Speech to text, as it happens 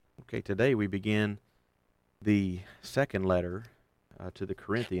Okay, today we begin the second letter to the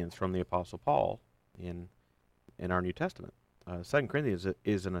Corinthians from the Apostle Paul in our New Testament. Second Corinthians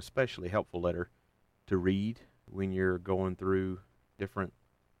is an especially helpful letter to read when you're going through different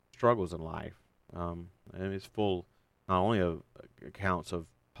struggles in life. And it's full not only of accounts of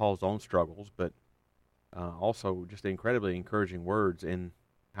Paul's own struggles, but also just incredibly encouraging words in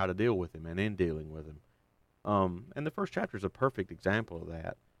how to deal with them and in dealing with them. And the first chapter is a perfect example of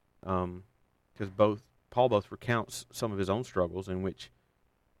that, because Paul both recounts some of his own struggles in which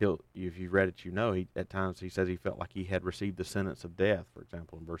if you've read it, at times he says he felt like he had received the sentence of death, for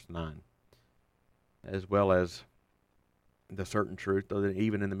example, in verse 9, as well as the certain truth, though that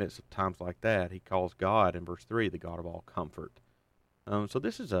even in the midst of times like that, he calls God, in verse 3, the God of all comfort. So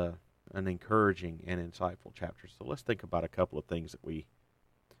this is an encouraging and insightful chapter. So let's think about a couple of things that we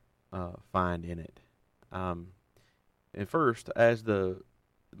find in it. And first, as the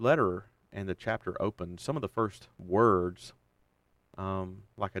letter and the chapter open, some of the first words,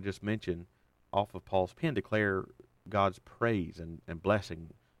 like I just mentioned, off of Paul's pen declare God's praise and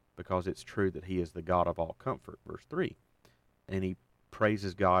blessing, because it's true that he is the God of all comfort, verse 3. And he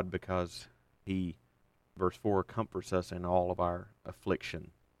praises God because he, verse 4, comforts us in all of our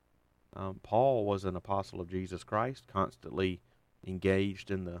affliction. Paul was an apostle of Jesus Christ, constantly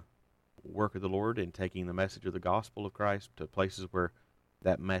engaged in the work of the Lord and taking the message of the gospel of Christ to places where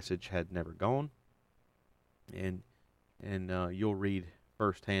that message had never gone. And you'll read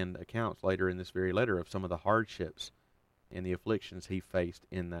firsthand accounts later in this very letter of some of the hardships and the afflictions he faced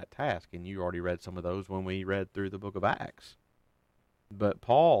in that task. And you already read some of those when we read through the book of Acts. But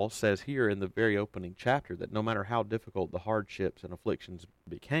Paul says here in the very opening chapter that no matter how difficult the hardships and afflictions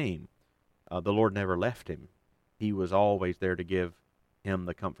became, the Lord never left him. He was always there to give him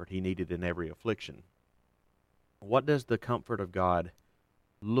the comfort he needed in every affliction. What does the comfort of God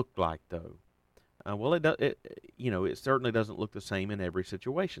look like, though? Well, it certainly doesn't look the same in every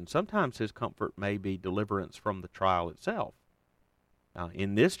situation. Sometimes his comfort may be deliverance from the trial itself.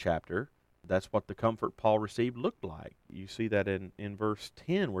 In this chapter, that's what the comfort Paul received looked like. You see that in verse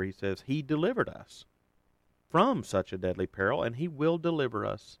 10, where he says, he delivered us from such a deadly peril, and he will deliver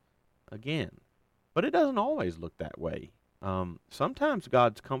us again. But it doesn't always look that way. Sometimes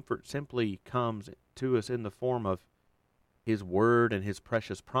God's comfort simply comes to us in the form of his word and his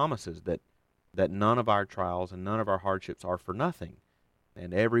precious promises that none of our trials and none of our hardships are for nothing.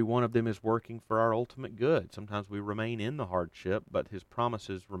 And every one of them is working for our ultimate good. Sometimes we remain in the hardship, but his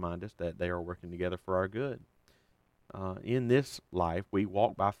promises remind us that they are working together for our good. In this life, we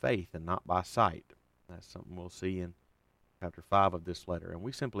walk by faith and not by sight. That's something we'll see in chapter 5 of this letter. And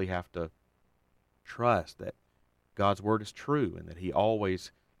we simply have to trust that God's word is true and that he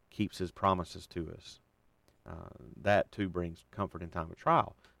always keeps his promises to us. That, too, brings comfort in time of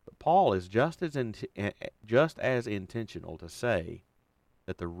trial. But Paul is just as intentional to say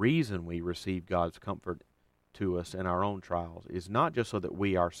that the reason we receive God's comfort to us in our own trials is not just so that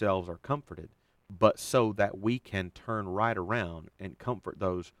we ourselves are comforted, but so that we can turn right around and comfort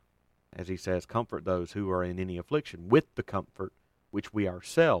those, as he says, comfort those who are in any affliction with the comfort which we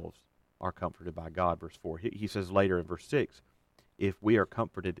ourselves are comforted by God. Verse 4, he says later in verse 6, if we are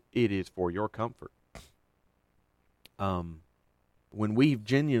comforted, it is for your comfort. When we've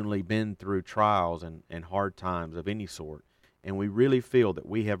genuinely been through trials and hard times of any sort, and we really feel that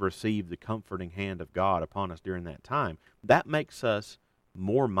we have received the comforting hand of God upon us during that time, that makes us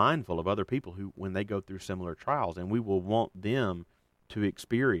more mindful of other people who, when they go through similar trials, and we will want them to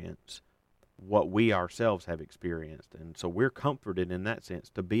experience what we ourselves have experienced. And so we're comforted in that sense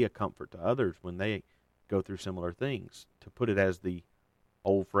to be a comfort to others when they go through similar things. To put it as the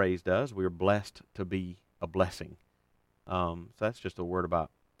old phrase does, we're blessed to be a blessing. So that's just a word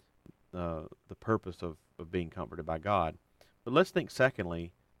about the purpose of being comforted by God. But let's think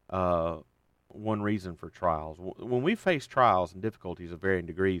secondly, one reason for trials. When we face trials and difficulties of varying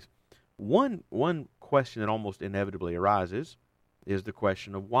degrees, one question that almost inevitably arises is the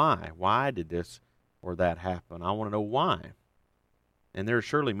question of why. Why did this or that happen? I want to know why. And there are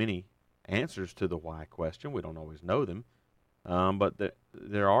surely many answers to the why question. We don't always know them. But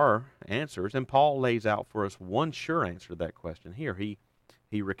there are answers, and Paul lays out for us one sure answer to that question here.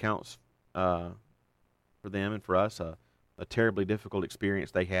 He recounts for them and for us a terribly difficult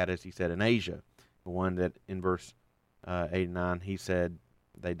experience they had, as he said, in Asia. The one that in verse 8 and 9 he said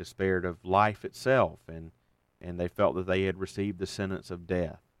they despaired of life itself, and they felt that they had received the sentence of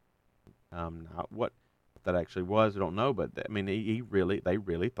death. Not what that actually was, I don't know, but they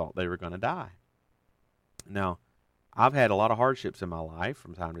really thought they were going to die. Now, I've had a lot of hardships in my life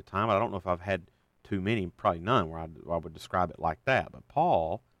from time to time. I don't know if I've had too many, probably none, where I would describe it like that. But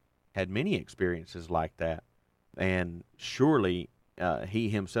Paul had many experiences like that, and surely he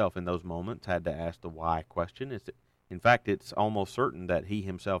himself in those moments had to ask the why question. In fact, it's almost certain that he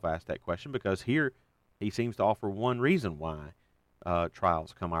himself asked that question, because here he seems to offer one reason why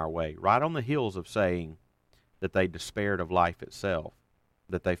trials come our way, right on the heels of saying that they despaired of life itself,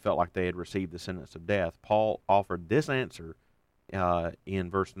 that they felt like they had received the sentence of death. Paul offered this answer in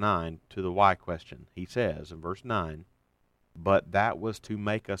verse 9 to the why question. He says in verse 9, "But that was to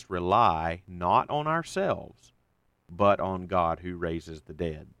make us rely not on ourselves, but on God who raises the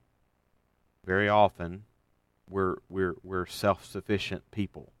dead." Very often, we're self-sufficient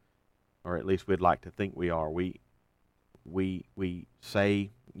people, or at least we'd like to think we are. We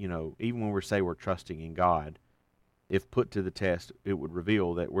say, even when we say we're trusting in God, if put to the test, it would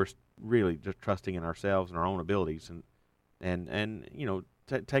reveal that we're really just trusting in ourselves and our own abilities, and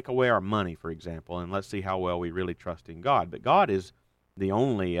take away our money, for example, and let's see how well we really trust in God. But God is the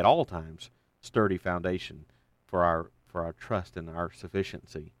only, at all times, sturdy foundation for our trust and our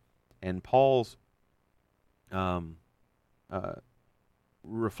sufficiency. And Paul's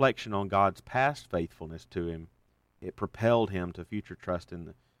reflection on God's past faithfulness to him, it propelled him to future trust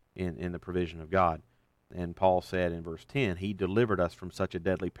in the provision of God. And Paul said in verse 10, "He delivered us from such a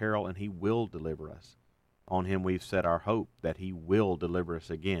deadly peril, and He will deliver us. On Him we've set our hope that He will deliver us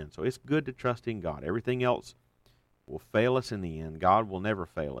again." So it's good to trust in God. Everything else will fail us in the end. God will never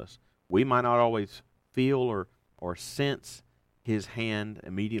fail us. We might not always feel or sense His hand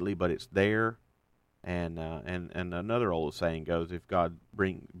immediately, but it's there. And another old saying goes, if God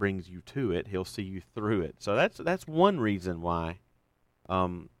brings you to it, He'll see you through it. So that's one reason why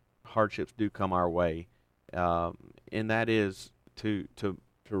hardships do come our way, and that is to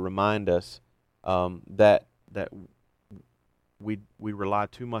remind us that we rely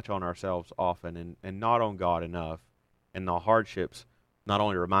too much on ourselves often, and not on God enough. And the hardships not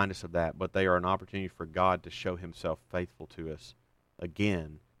only remind us of that, but they are an opportunity for God to show Himself faithful to us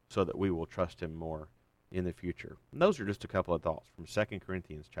again, so that we will trust Him more in the future. And those are just a couple of thoughts from 2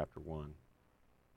 Corinthians chapter 1.